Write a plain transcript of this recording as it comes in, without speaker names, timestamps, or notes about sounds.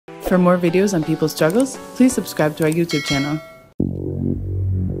For more videos on people's struggles, please subscribe to our YouTube channel.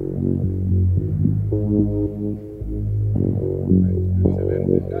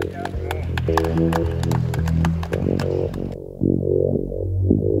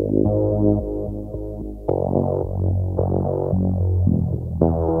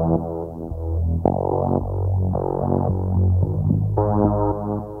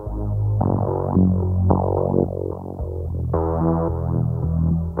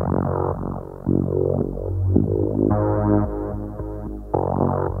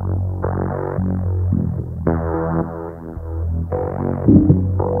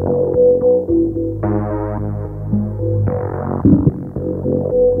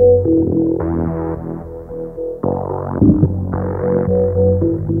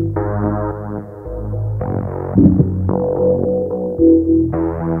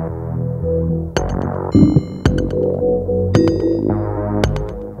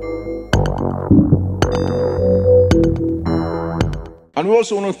 And we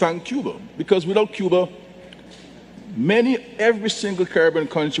also want to thank Cuba, because without Cuba, every single Caribbean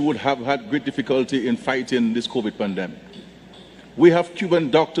country would have had great difficulty in fighting this COVID pandemic. We have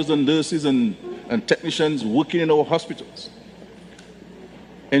Cuban doctors and nurses and technicians working in our hospitals,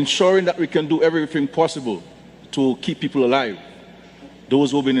 ensuring that we can do everything possible to keep people alive,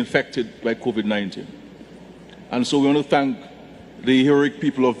 those who have been infected by COVID-19. And so we want to thank the heroic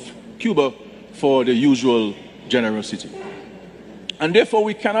people of Cuba for the usual generosity. And therefore,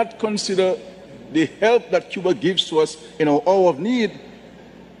 we cannot consider the help that Cuba gives to us in our hour of need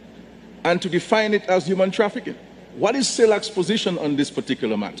and to define it as human trafficking. What is CELAC's position on this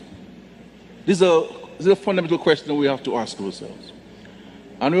particular matter? This is a fundamental question we have to ask ourselves.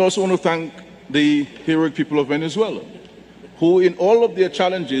 And we also want to thank the heroic people of Venezuela, who in all of their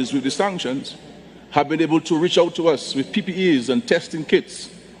challenges with the sanctions have been able to reach out to us with PPEs and testing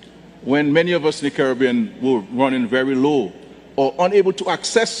kits when many of us in the Caribbean were running very low or unable to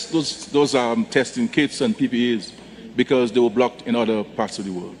access those testing kits and PPEs because they were blocked in other parts of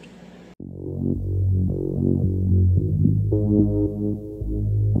the world.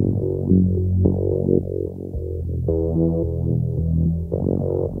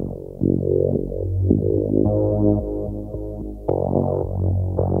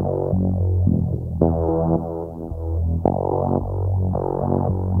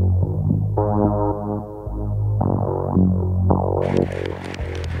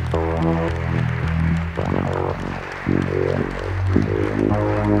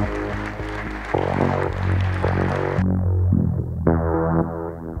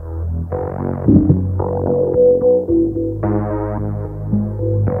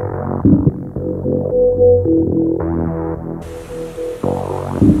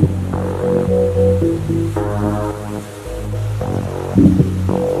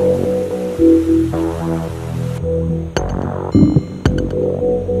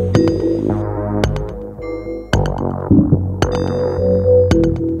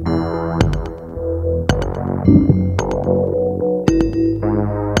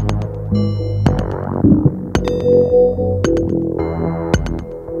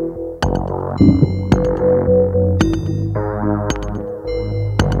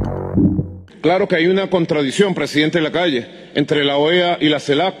 Claro que hay una contradicción, presidente Lacalle, entre la OEA y la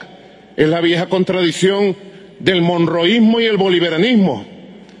CELAC. Es la vieja contradicción del monroísmo y el bolivaranismo.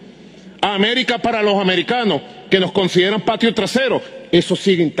 América para los americanos, que nos consideran patio trasero. Eso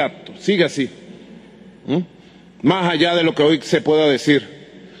sigue intacto, sigue así. Más allá de lo que hoy se pueda decir.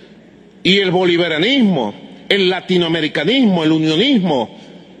 Y el bolivaranismo, el latinoamericanismo, el unionismo,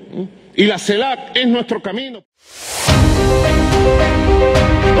 y la CELAC es nuestro camino.